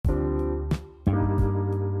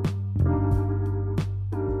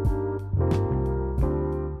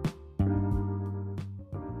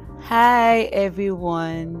Hi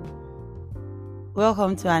everyone,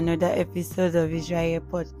 welcome to another episode of Israel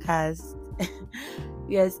podcast.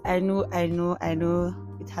 Yes, I know,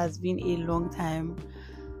 it has been a long time,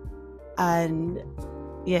 and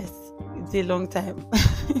yes, it's a long time.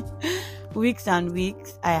 Weeks and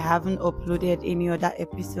weeks, I haven't uploaded any other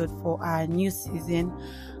episode for our new season,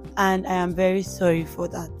 and I am very sorry for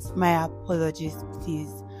that. My apologies,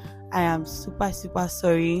 please. I am super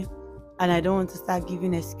sorry. And I don't want to start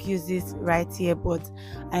giving excuses right here, but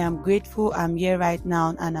I am grateful I'm here right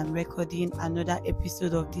now and I'm recording another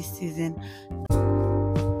episode of this season.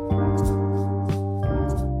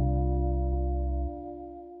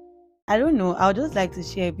 I don't know, I would just like to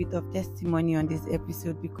share a bit of testimony on this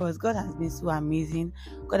episode because God has been so amazing,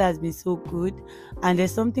 God has been so good, and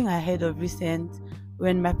there's something I heard of recent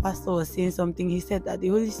when my pastor was saying something. He said that the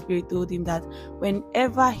Holy Spirit told him that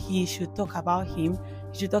whenever he should talk about him,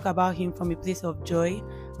 he should talk about him from a place of joy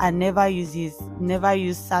and never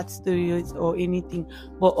use sad stories or anything,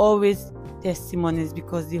 but always testimonies,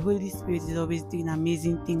 because the Holy Spirit is always doing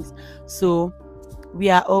amazing things. So we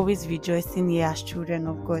are always rejoicing here as children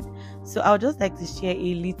of God. So I would just like to share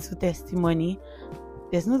a little testimony.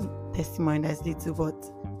 There's no testimony that's little,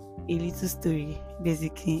 but a little story,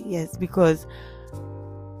 basically. Yes, because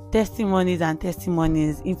testimonies and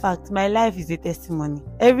testimonies. In fact, my life is a testimony.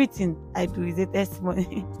 Everything I do is a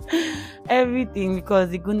testimony. Everything, because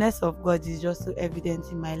the goodness of God is just so evident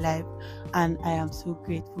in my life, and I am so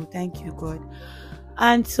grateful. Thank you, God.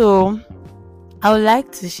 And so I would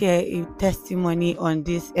like to share a testimony on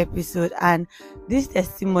this episode, and this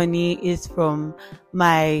testimony is from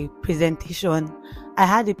my presentation. I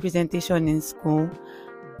had a presentation in school.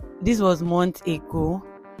 This was months ago,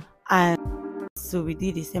 and so we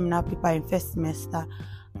did a seminar paper in first semester,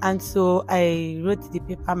 and so I wrote the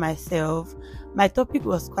paper myself. My topic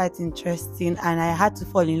was quite interesting, and I had to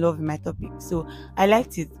fall in love with my topic, so I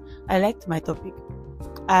liked it. I liked my topic,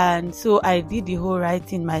 and so I did the whole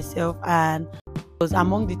writing myself, and was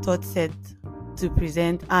among the third set to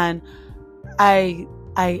present. And I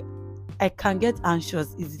can get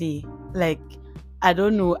anxious easily. Like, I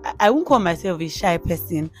don't know, I won't call myself a shy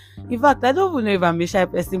person. In fact, I don't even know if I'm a shy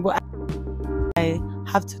person, but I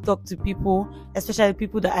have to talk to people, especially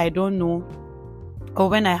people that I don't know, or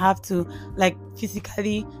when I have to like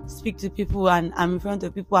physically speak to people and I'm in front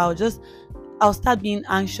of people, I'll start being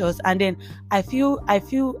anxious, and then I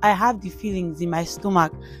have the feelings in my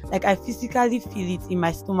stomach, like I physically feel it in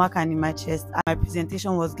my stomach and in my chest. And my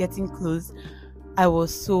presentation was getting close. I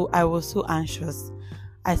was so anxious.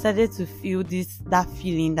 I started to feel that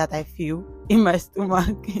feeling that I feel in my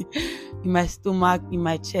stomach, in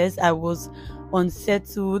my chest. I was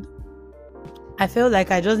unsettled. I felt like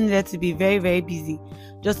I just needed to be very, very busy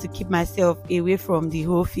just to keep myself away from the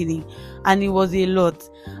whole feeling, and it was a lot.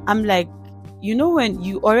 I'm like, when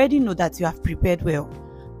you already know that you have prepared well,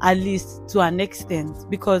 at least to an extent,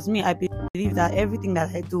 because I believe that everything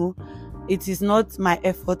that I do, it is not my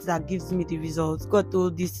effort that gives me the results. God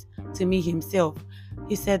told this to me himself.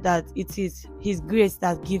 He said that it is his grace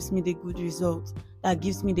that gives me the good results, that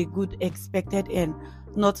gives me the good expected end,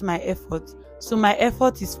 not my effort. So my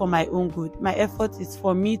effort is for my own good. My effort is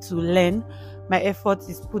for me to learn. My effort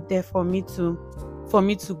is put there for me to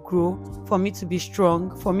grow, for me to be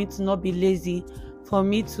strong, for me to not be lazy, for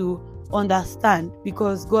me to understand,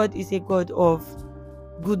 because God is a God of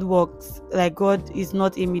good works. Like, God is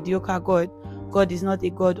not a mediocre God. God is not a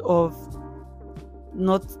God of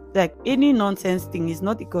not like any nonsense thing. He's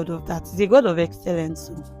not a God of that. He's a God of excellence.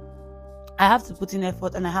 So I have to put in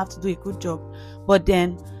effort and I have to do a good job, but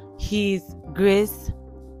then his grace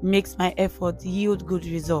makes my effort yield good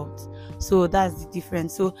results. So that's the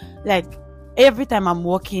difference. So like, every time I'm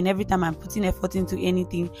working, every time I'm putting effort into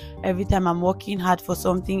anything, every time I'm working hard for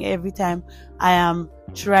something, every time I am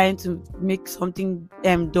trying to make something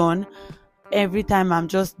done, every time I'm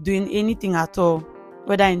just doing anything at all,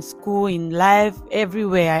 whether in school, in life,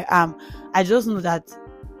 everywhere I am, I just know that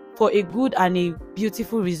for a good and a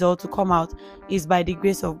beautiful result to come out is by the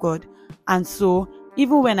grace of God. And so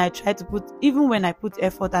even when I put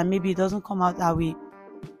effort and maybe it doesn't come out that way,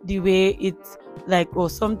 the way it's like, or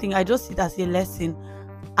something, I just see it as a lesson,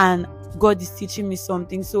 and God is teaching me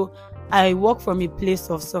something. So I work from a place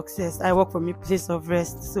of success. I work from a place of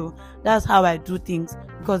rest. So that's how I do things,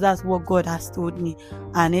 because that's what God has told me,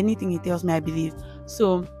 and anything he tells me, I believe.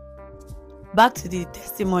 So back to the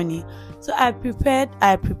testimony. So I prepared,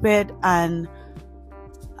 and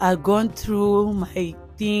I've gone through my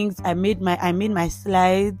things. I made my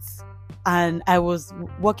slides, and I was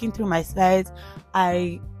walking through my slides.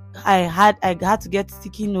 I had to get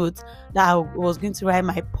sticky notes that I was going to write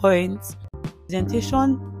my points.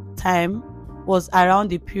 Presentation time was around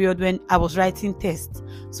the period when I was writing tests.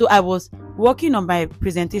 So I was working on my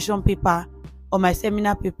presentation paper, on my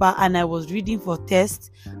seminar paper, and I was reading for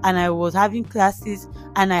tests, and I was having classes,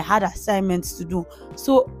 and I had assignments to do.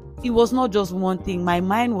 So it was not just one thing. My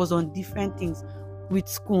mind was on different things with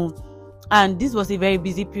school. And this was a very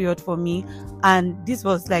busy period for me. And this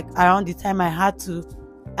was like around the time I had to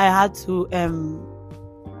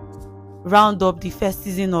round up the first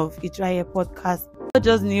season of Itraye podcast. I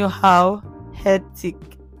just knew how hectic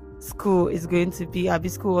school is going to be. Abi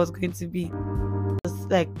school was going to be. Just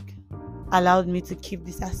like allowed me to keep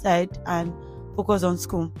this aside and focus on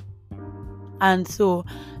school. And so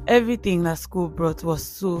everything that school brought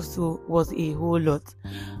was was a whole lot.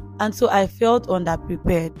 And so I felt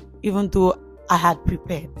underprepared, even though I had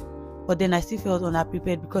prepared. But then I still felt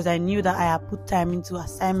underprepared because I knew that I had put time into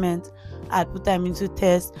assignments, I had put time into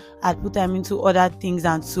tests, I had put time into other things.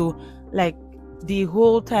 And so like the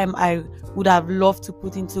whole time I would have loved to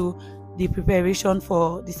put into the preparation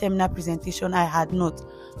for the seminar presentation, I had not.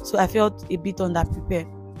 So I felt a bit underprepared.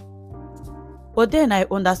 But then I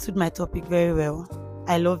understood my topic very well.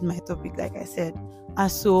 I loved my topic, like I said. And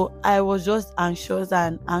so I was just anxious.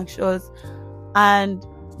 And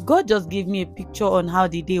God just gave me a picture on how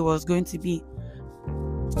the day was going to be.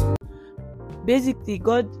 Basically,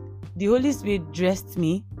 the Holy Spirit dressed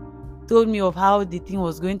me, told me of how the thing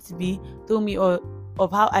was going to be, told me of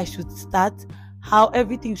how I should start, how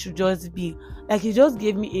everything should just be. Like He just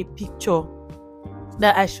gave me a picture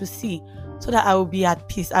that I should see so that I will be at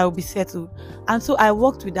peace, I will be settled. And so I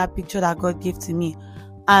worked with that picture that God gave to me.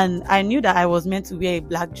 And I knew that I was meant to wear a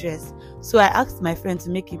black dress. So I asked my friend to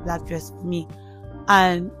make a black dress for me.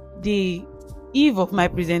 And the eve of my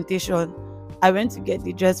presentation, I went to get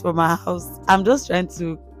the dress from her house. I'm just trying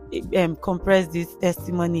to compress this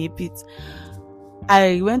testimony a bit.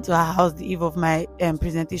 I went to her house the eve of my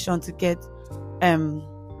presentation to get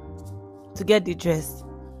the dress.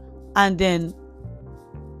 And then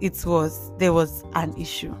there was an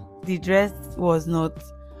issue. The dress was not,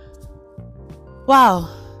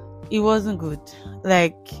 it wasn't good.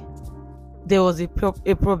 Like there was a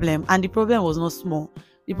problem, and the problem was not small.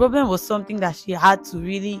 The problem was something that she had to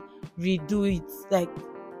really redo it, like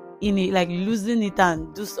losing it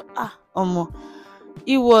and do so.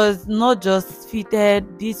 It was not just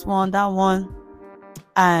fitted, this one, that one,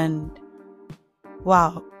 and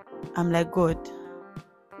I'm like, God,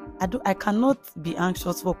 I cannot be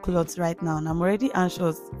anxious for clothes right now, and I'm already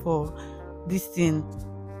anxious for this thing,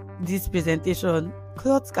 this presentation.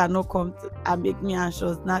 Clothes cannot come and make me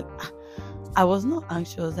anxious. Now, I was not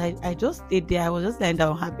anxious. I just stayed there. I was just lying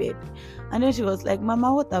down on her bed. And then she was like,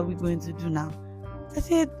 Mama, what are we going to do now? I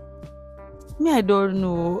said, I don't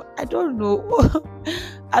know. I don't know.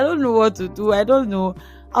 I don't know what to do. I don't know.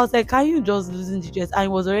 I was like, can you just loosen the dress? And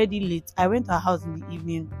it was already late. I went to her house in the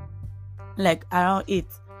evening, like around 8.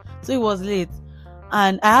 So it was late.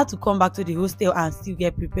 And I had to come back to the hostel and still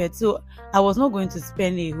get prepared. So I was not going to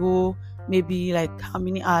spend a whole, maybe like how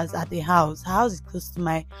many hours at the house. Her house is close to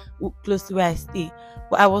where I stay.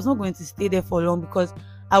 But I was not going to stay there for long because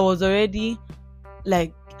I was already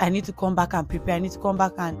like, I need to come back and prepare. I need to come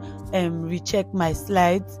back and recheck my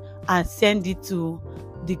slides and send it to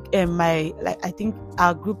the I think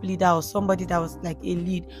our group leader or somebody that was like a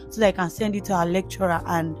lead, so that I can send it to our lecturer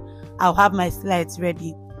and I'll have my slides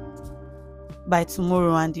ready by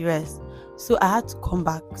tomorrow and the rest. So I had to come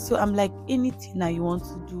back. So I'm like, anything that you want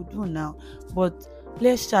to do now, but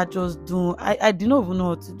let's just do. I didn't even know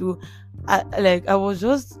what to do. I was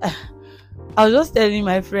just telling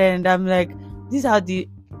my friend, I'm like, this is how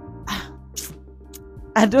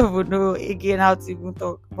I don't even know again how to even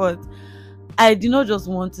talk, but I did not just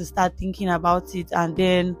want to start thinking about it. And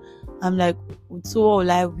then I'm like, so what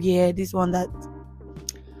will I wear, this one, that?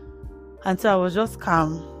 And so I was just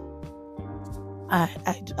calm. I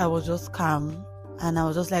was just calm, and I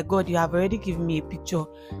was just like, God, you have already given me a picture.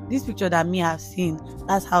 This picture that me have seen,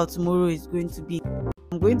 that's how tomorrow is going to be.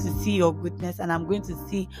 I'm going to see your goodness, and I'm going to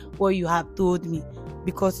see what you have told me,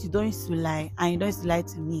 because you don't used to lie, and you don't used to lie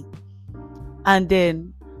to me. And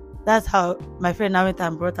then that's how my friend now went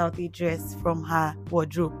and brought out a dress from her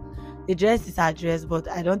wardrobe. The dress is her dress, but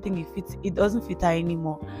I don't think it doesn't fit her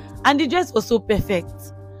anymore. And the dress was so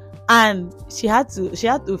perfect. And she had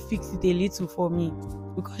to fix it a little for me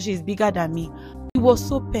because she's bigger than me. It was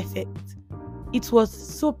so perfect. It was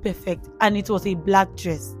so perfect. And it was a black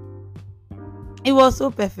dress. It was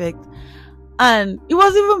so perfect. And it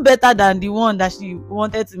was even better than the one that she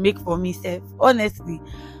wanted to make for me, self. Honestly,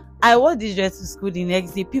 I wore this dress to school the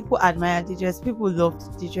next day. People admired the dress. People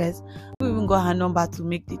loved the dress. We even got her number to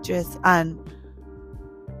make the dress. And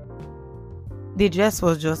The dress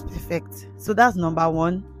was just perfect. So that's number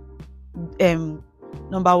one.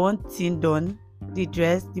 Number one thing done. The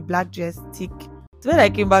dress, the black dress, tick. So when I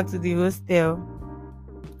came back to the hostel,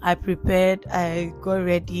 I prepared, I got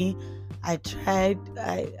ready, I tried,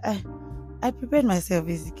 I prepared myself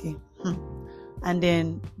basically. And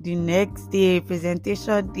then the next day,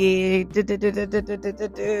 presentation day,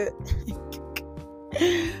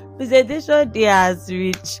 presentation day has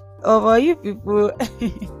reached. Over you people.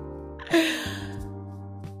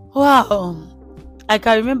 Wow. I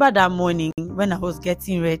can remember that morning when I was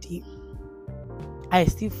getting ready. I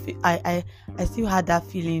still had that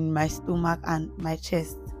feeling in my stomach and my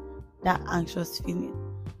chest, that anxious feeling.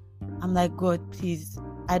 I'm like, God, please,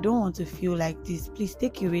 I don't want to feel like this. Please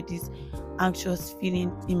take away this anxious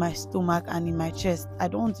feeling in my stomach and in my chest. I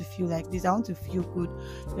don't want to feel like this. I want to feel good.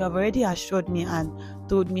 You have already assured me and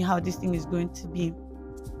told me how this thing is going to be.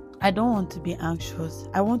 I don't want to be anxious.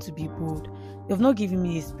 I want to be bold. You have not given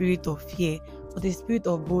me a spirit of fear, but a spirit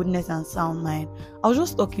of boldness and sound mind. I was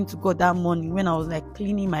just talking to God that morning when I was like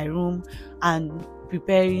cleaning my room and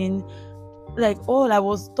preparing. Like all I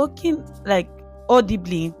was talking like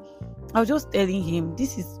audibly. I was just telling him,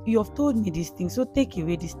 you have told me this thing, so take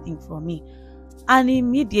away this thing from me. And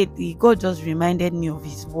immediately God just reminded me of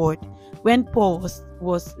his word. When Paul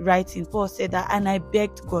was writing, Paul said that, and I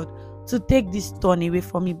begged God to take this thorn away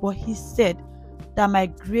from me. But he said that my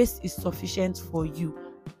grace is sufficient for you.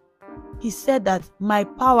 He said that my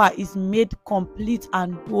power is made complete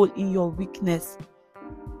and whole in your weakness.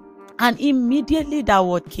 And immediately that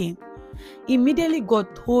word came. Immediately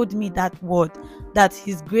God told me that word, that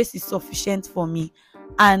his grace is sufficient for me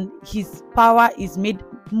and his power is made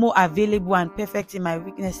more available and perfect in my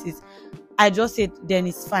weaknesses. I just said, then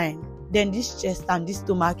it's fine. Then this chest and this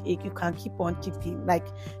stomach ache, you can keep on keeping. Like,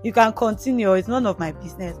 you can continue. It's none of my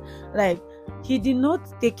business. Like, he did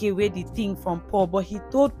not take away the thing from Paul, but he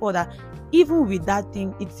told Paul that even with that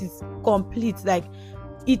thing, it is complete. Like,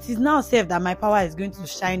 it is now safe that my power is going to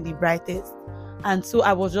shine the brightest. And so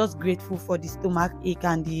I was just grateful for the stomach ache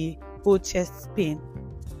and the whole chest pain.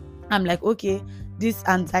 I'm like, okay, this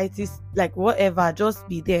anxiety, like whatever, just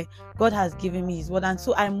be there. God has given me his word. And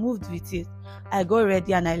so I moved with it. I got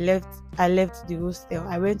ready and I left the hostel.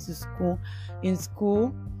 I went to school. In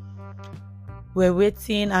school, we're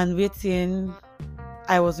waiting. I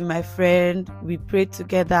was with my friend. We prayed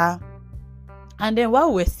together. And then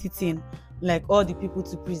while we're sitting, like all the people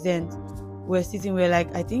to present, we're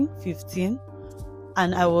like, I think 15.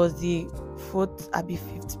 And I was the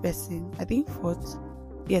fifth person. I think fourth.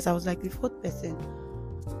 Yes, I was like the fourth person.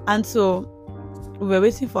 And so we were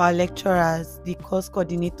waiting for our lecturers, the course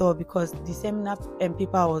coordinator, because the seminar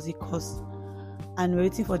paper was a course. And we're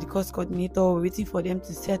waiting for the course coordinator, we're waiting for them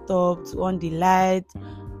to set up, to on the light,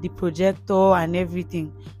 the projector, and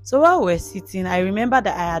everything. So while we're sitting, I remember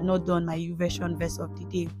that I had not done my YouVersion verse of the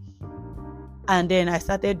day. And then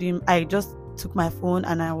I just took my phone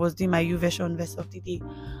and I was doing my YouVersion verse of the day.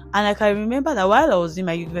 And I can remember that while I was doing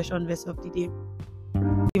my YouVersion verse of the day,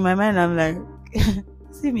 in my mind I'm like,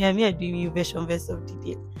 see me, I'm here doing YouVersion verse of the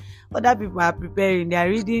day. Other people are preparing, they are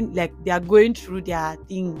reading, like they are going through their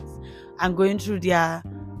things and going through their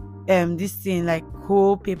this thing, like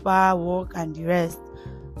whole paper work and the rest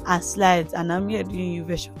and slides, and I'm here doing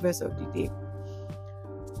YouVersion verse of the day.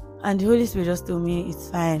 And the Holy Spirit just told me it's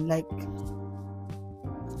fine, like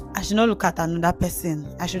I should not look at another person.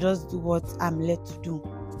 I should just do what I'm led to do,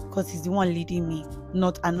 because he's the one leading me,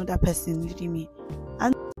 not another person leading me.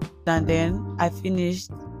 And then I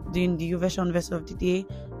finished doing the YouVersion verse of the day,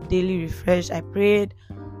 daily refresh. I prayed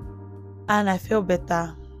and I felt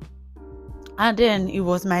better. And then it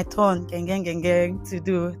was my turn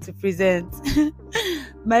to present.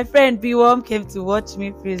 My friend B1 came to watch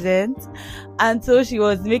me present, and so she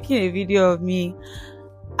was making a video of me.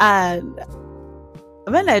 And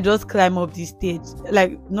when I just climbed up the stage,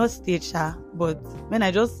 like not stage, but when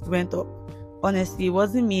I just went up, honestly, it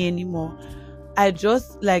wasn't me anymore. I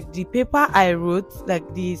just, like the paper I wrote,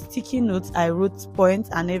 like the sticky notes I wrote, points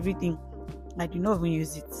and everything, I did not even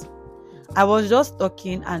use it. I was just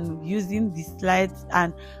talking and using the slides,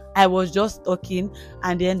 and I was just talking,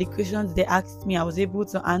 and then the questions they asked me, I was able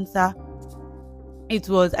to answer. I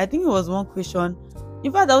think it was one question.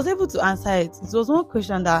 In fact, I was able to answer it. It was one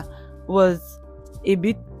question that was a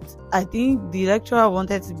bit, I think the lecturer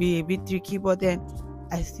wanted to be a bit tricky, but then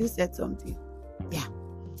I still said something. Yeah.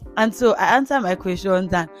 And so I answered my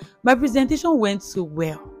questions and my presentation went so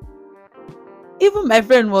well. Even my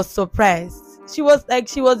friend was surprised. She was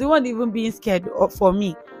the one even being scared for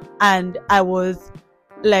me. And I was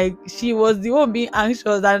like, she was the one being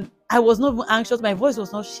anxious, and I was not even anxious. My voice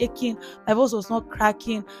was not shaking. My voice was not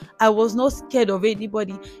cracking. I was not scared of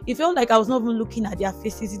anybody. It felt like I was not even looking at their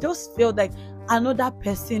faces. It just felt like another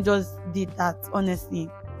person just did that, honestly.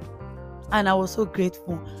 And I was so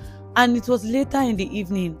grateful. And it was later in the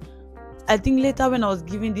evening. I think later when I was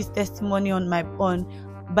giving this testimony on my own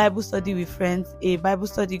Bible study with friends, a Bible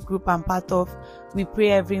study group I'm part of, we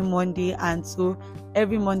pray every Monday, and so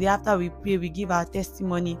every Monday after we pray, we give our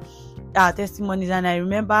testimonies. And I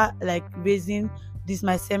remember like raising this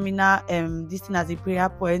my seminar, this thing as a prayer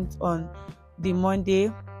point on the Monday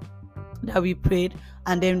that we prayed,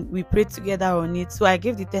 and then we prayed together on it. So I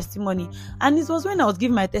gave the testimony, and it was when I was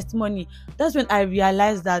giving my testimony, that's when I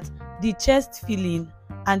realized that the chest feeling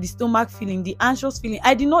and the stomach feeling, the anxious feeling,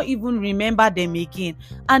 I did not even remember them again,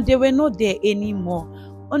 and they were not there anymore.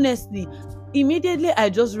 Honestly, immediately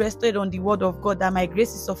I just rested on the word of God that my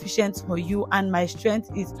grace is sufficient for you, and my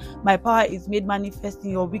power is made manifest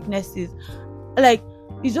in your weaknesses. Like,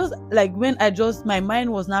 it's just like when my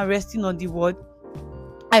mind was now resting on the word,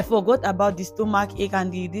 I forgot about the stomach ache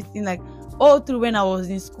and this thing. Like, all through when I was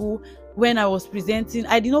in school, when I was presenting,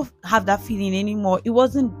 I did not have that feeling anymore. It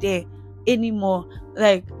wasn't there anymore.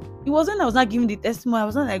 Like, it wasn't I was not giving the testimony, I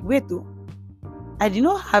was not like, wait, oh, I did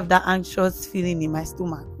not have that anxious feeling in my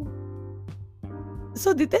stomach.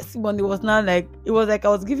 So the testimony was now like, it was like I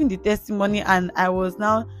was giving the testimony and I was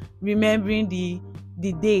now remembering the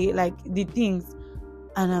day, like the things.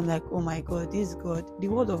 And I'm like, oh my God, this God, the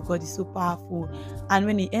word of God is so powerful. And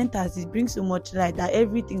when it enters, it brings so much light that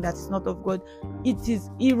everything that is not of God,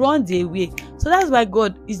 it runs away. So that's why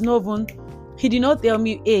God is not even, he did not tell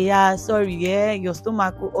me, hey, yeah, sorry, yeah, your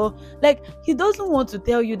stomach, or like, he doesn't want to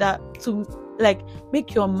tell you that to like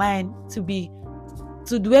make your mind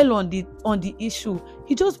to dwell on the issue.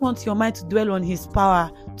 He just wants your mind to dwell on his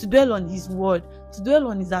power, to dwell on his word, to dwell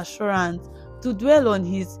on his assurance, to dwell on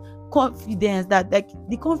his confidence, that like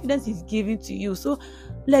the confidence he's giving to you. So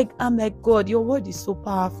like, I'm like, God, your word is so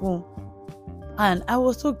powerful. And I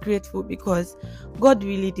was so grateful because God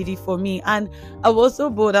really did it for me. And I was so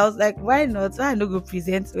bold. I was like, why not? Why I not go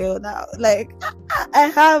present well now? Like, I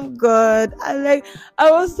have God. I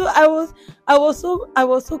was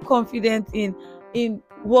so confident in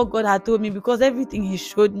what God had told me, because everything he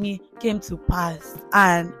showed me came to pass.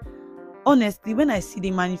 And honestly, when I see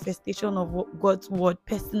the manifestation of God's word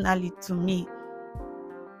personally to me,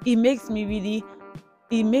 it makes me really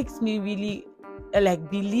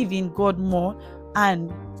like believe in God more,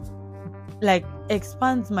 and like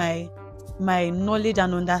expands my knowledge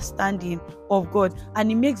and understanding of God,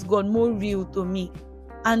 and it makes God more real to me.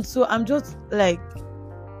 And so I'm just like,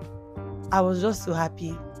 I was just so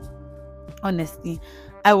happy. Honestly,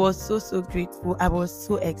 I was so grateful. I was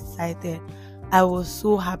so excited. I was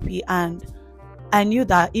so happy, and I knew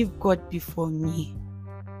that if God be for me,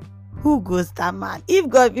 who goes that man? If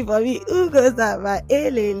God be for me, who goes that man?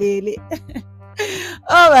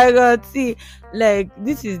 Oh my God, see, like,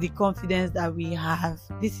 this is the confidence that we have.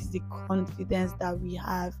 This is the confidence that we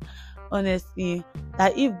have, honestly,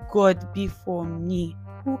 that if God be for me,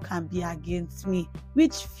 who can be against me?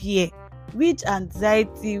 Which fear, which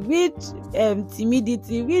anxiety, which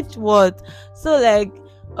timidity, which what? So like,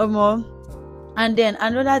 and then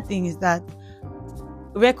another thing is that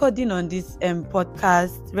recording on this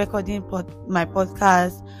podcast, my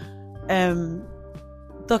podcast,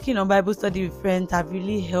 talking on Bible study with friends have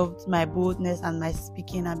really helped my boldness and my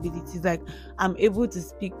speaking abilities. Like, I'm able to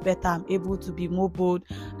speak better. I'm able to be more bold.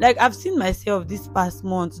 Like, I've seen myself this past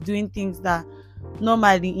month doing things that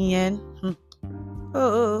normally Nyen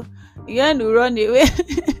will run away.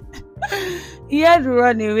 He had to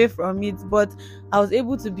run away from it, but I was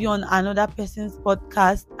able to be on another person's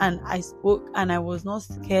podcast, and I spoke, and I was not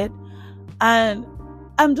scared. And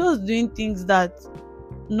I'm just doing things that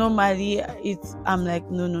normally I'm like,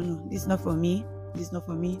 no, this is not for me. This is not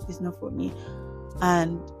for me. This is not for me.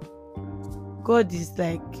 And God is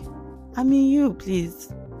like, I'm in you,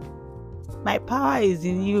 please. My power is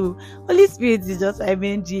in you. Holy Spirit is just my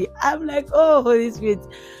main G. I'm like, oh, Holy Spirit,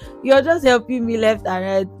 you're just helping me left and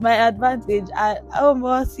right. My advantage.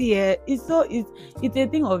 It's a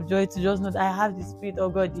thing of joy to just know that I have the Spirit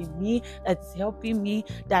of God in me that's helping me,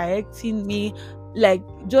 directing me, like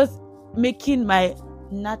just making my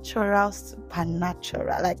natural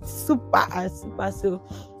supernatural, like super and super. So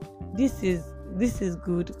this is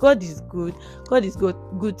good. God is good. God is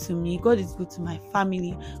good to me. God is good to my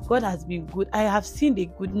family. God has been good. I have seen the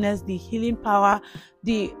goodness, the healing power,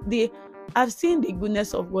 I've seen the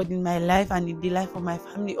goodness of God in my life and in the life of my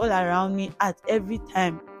family all around me at every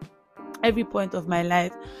time, every point of my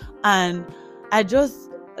life. And I just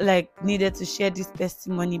like needed to share this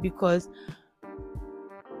testimony because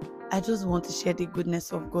I just want to share the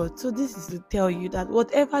goodness of God. So this is to tell you that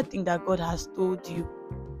whatever thing that God has told you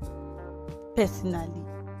personally,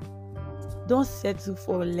 don't settle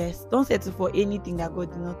for less. Don't settle for anything that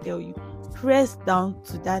God did not tell you. Press down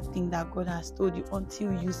to that thing that God has told you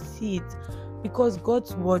until you see it, because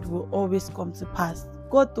God's word will always come to pass.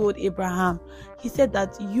 God told Abraham, he said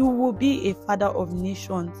that you will be a father of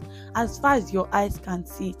nations as far as your eyes can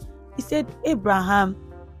see. He said Abraham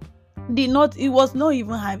he did not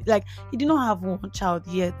have one child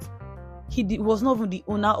yet. Was not even the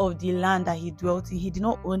owner of the land that he dwelt in. He did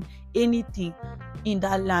not own anything in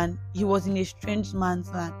that land. He was in a strange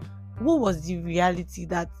man's land. What was the reality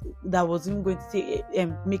that was even going to say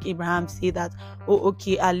make Abraham say that, oh,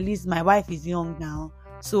 okay, at least my wife is young now,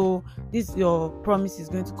 so this your promise is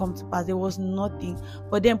going to come to pass? There was nothing.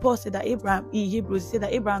 But then Paul said that Abraham, in Hebrews, said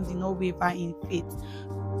that Abraham did not waver in faith.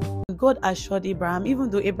 God assured Abraham, even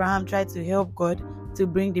though Abraham tried to help God to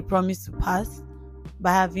bring the promise to pass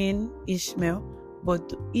by having Ishmael,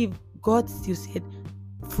 but if God still said,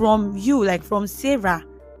 from you, like from Sarah,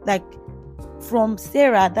 that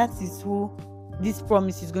is who this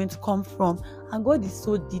promise is going to come from. And God is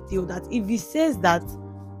so detailed that if he says that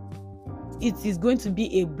it is going to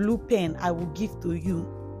be a blue pen I will give to you,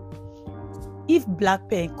 if black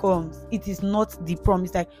pen comes, it is not the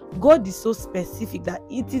promise. Like, God is so specific that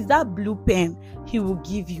it is that blue pen he will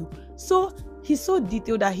give you. So he's so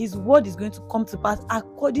detailed that his word is going to come to pass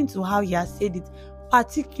according to how he has said it,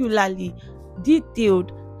 particularly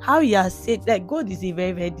detailed how he has said. Like, God is a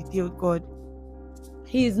very, very detailed God.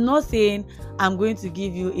 He is not saying, I'm going to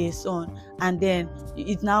give you a son and then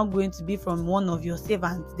it's now going to be from one of your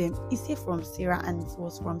servants. Then he said from Sarah, and it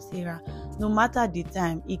was from Sarah. No matter the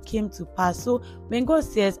time, it came to pass. So when God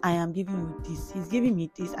says, I am giving you this, he's giving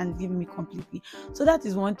me this and giving me completely. So that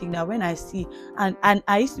is one thing that when I see, and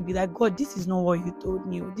I used to be like, God, this is not what you told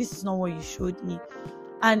me, or this is not what you showed me.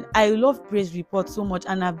 And I love praise reports so much,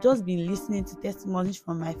 and I've just been listening to testimonies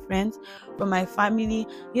from my friends, from my family.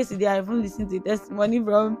 Yesterday I even listened to a testimony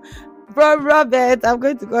from Robert. I'm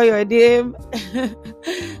going to call your name.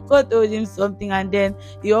 God told him something, and then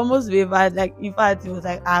he almost wavered. Like, in fact, he was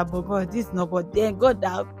like, but God, this is not. But then God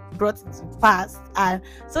now brought it to pass. And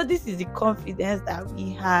so this is the confidence that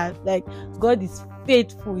we have. Like, God is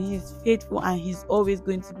faithful. He is faithful, and he's always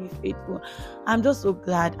going to be faithful. I'm just so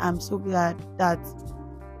glad. I'm so glad that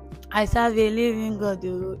I serve a living God,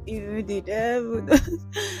 even the devil.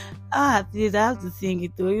 Please, I have to sing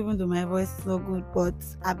it though, even though my voice is so good. But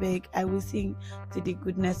I will sing to the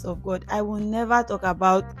goodness of God. I will never talk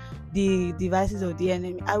about the devices of the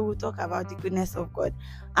enemy. I will talk about the goodness of God.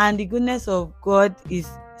 And the goodness of God is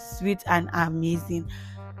sweet and amazing.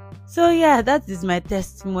 So yeah, that is my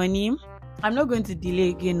testimony. I'm not going to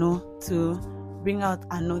delay again, to bring out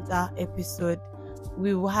another episode.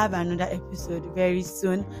 We will have another episode very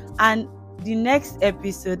soon, and the next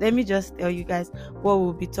episode, let me just tell you guys what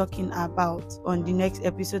we'll be talking about on the next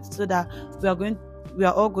episode, so that we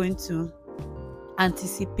are all going to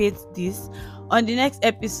anticipate this. On the next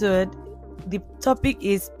episode, the topic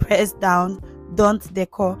is press down, don't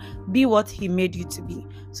decor, be what he made you to be.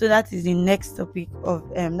 So that is the next topic of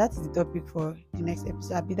that is the topic for the next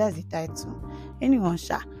episode. That's the title. Anyone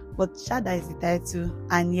but that is the title.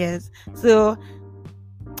 And yes, so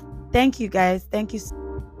thank you guys. Thank you.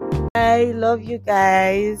 I love you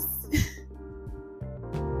guys.